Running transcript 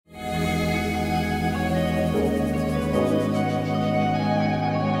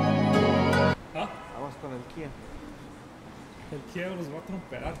con el Kia. El Kia los va a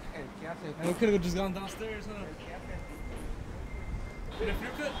trompear. El Kia hace. I could have just gone downstairs, huh? El Kia hace. Mira,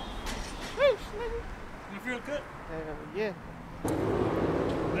 frío cut. Mira, frío cut. Yeah.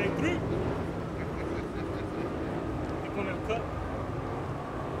 Leg through. Y con el cut.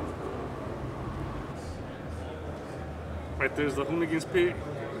 Right there's the Hoonigans pit.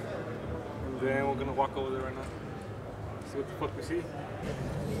 And then we're gonna walk over there right now. See what the fuck we see.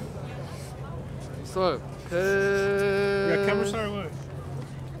 What's up? You got camera shy or what?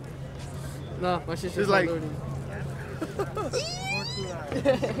 No, my shit's just like. loading.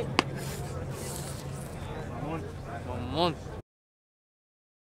 Mamón.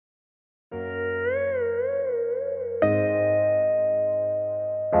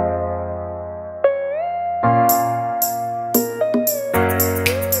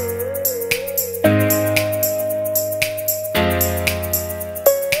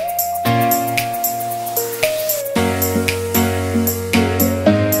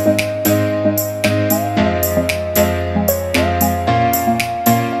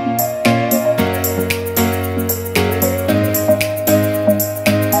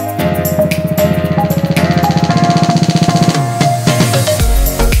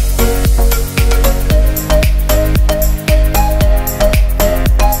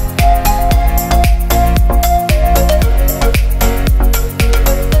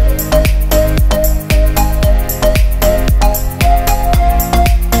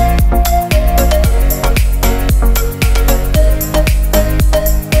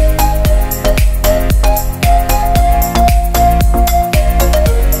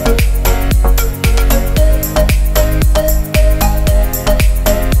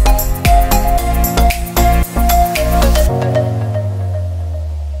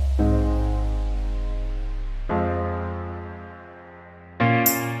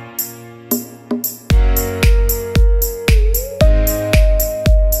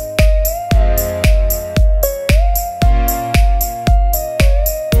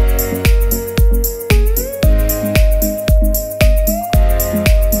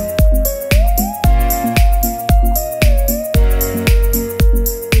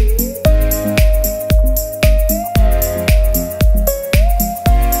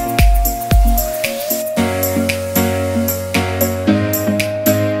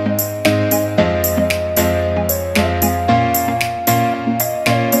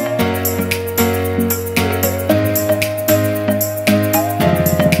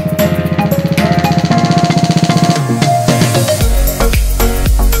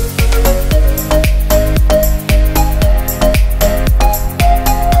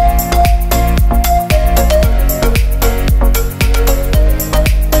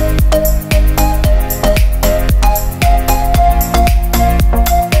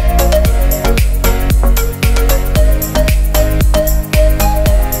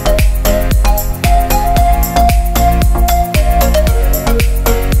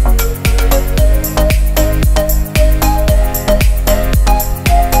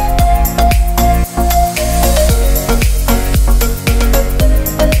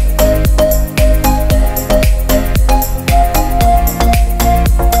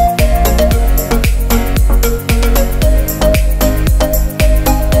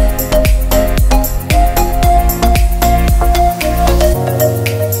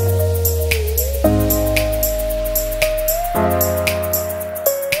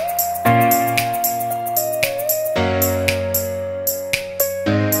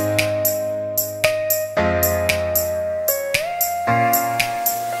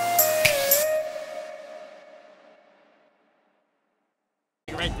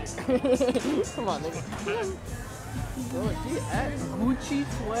 Come on, nigga. Oh, she at Gucci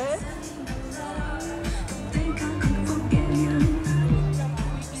sweat.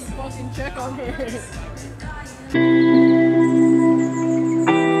 Fucking check on her.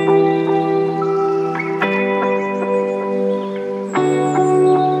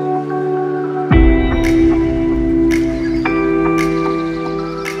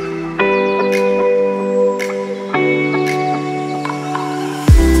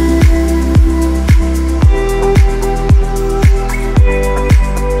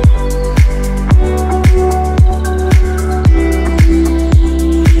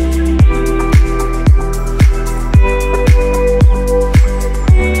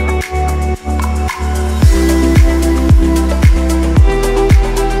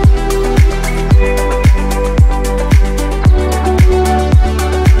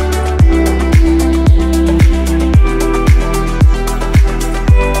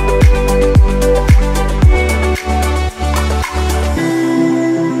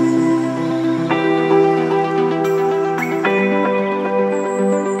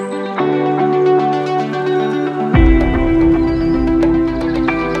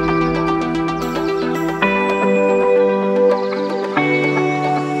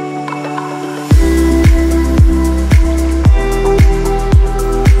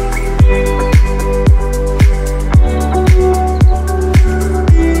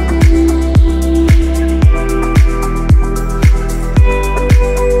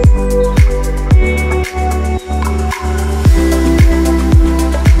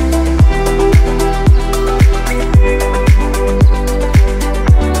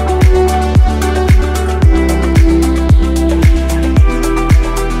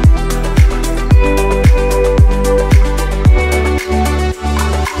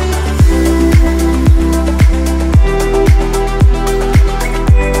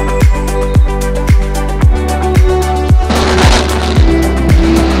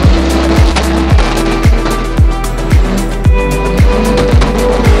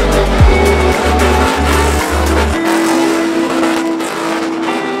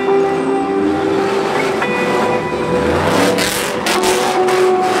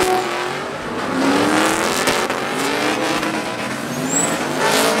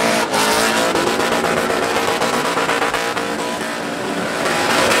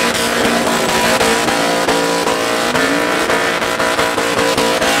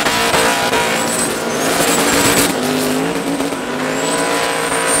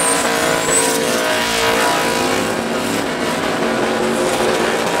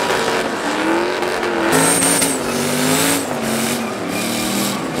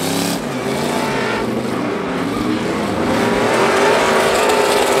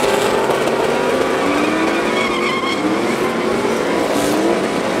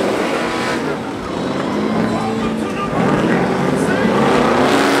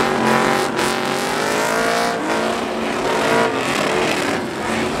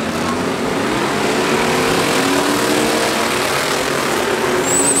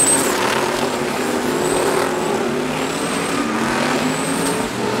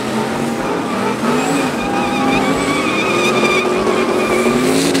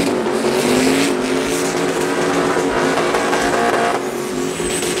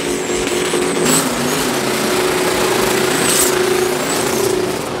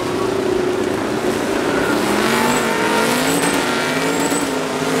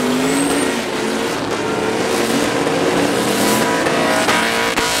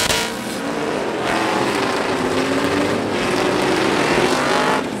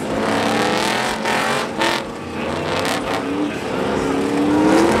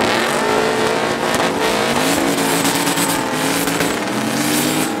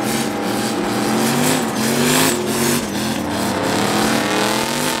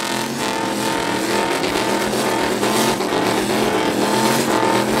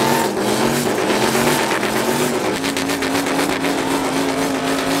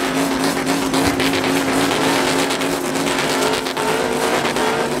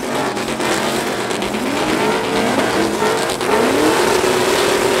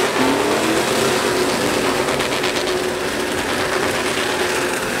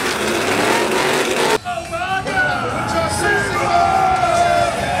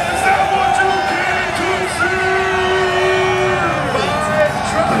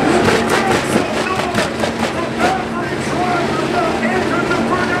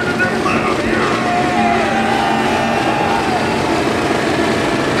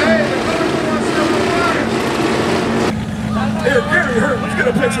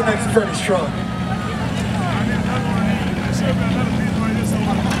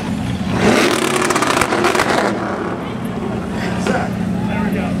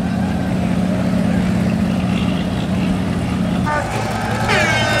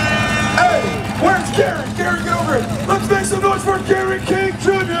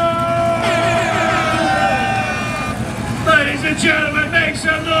 gentlemen, make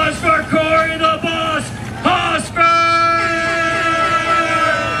some noise for Corey the Boss Hosford!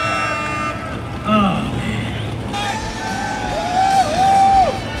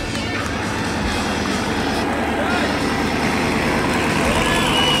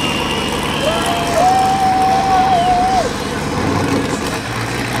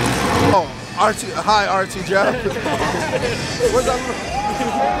 Oh, RT, hi RT Jeff. What's up?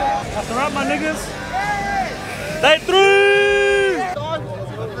 That's a wrap, my niggas. Day 3!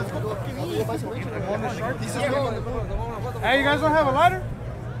 Hey, you guys don't have a lighter?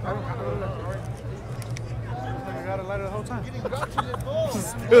 I got a lighter the whole time.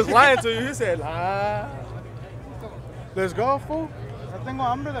 He was lying to you. He said, let's go, fool. I tengo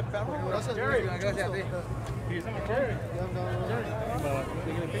hambre de perro. Jerry. Gracias a ti. Jerry.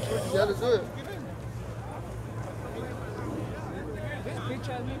 Yeah, let's do it.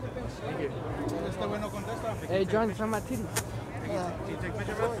 Hey, John, it's on my titties.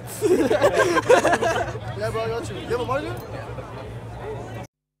 Yeah, bro, I got you. You have a margin?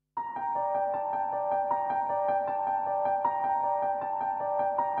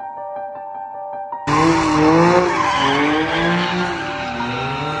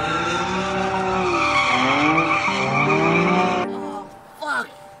 Fuck!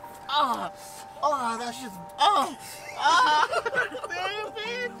 Oh, that shit's. Damn,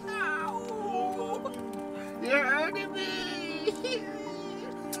 bitch! You're hurting me!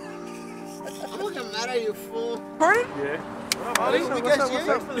 I'm fucking mad at you, fool. Pardon? Yeah.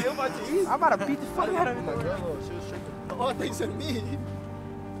 I'm about to beat the fuck out of him. Oh, I think you said me.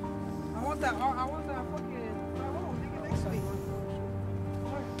 I want that fucking. Next week.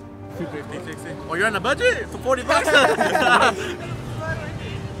 50, Oh, you're on the budget for 40 bucks? A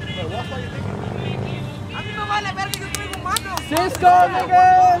mí no vale verga, yo estoy fumando. Cisco, nigga!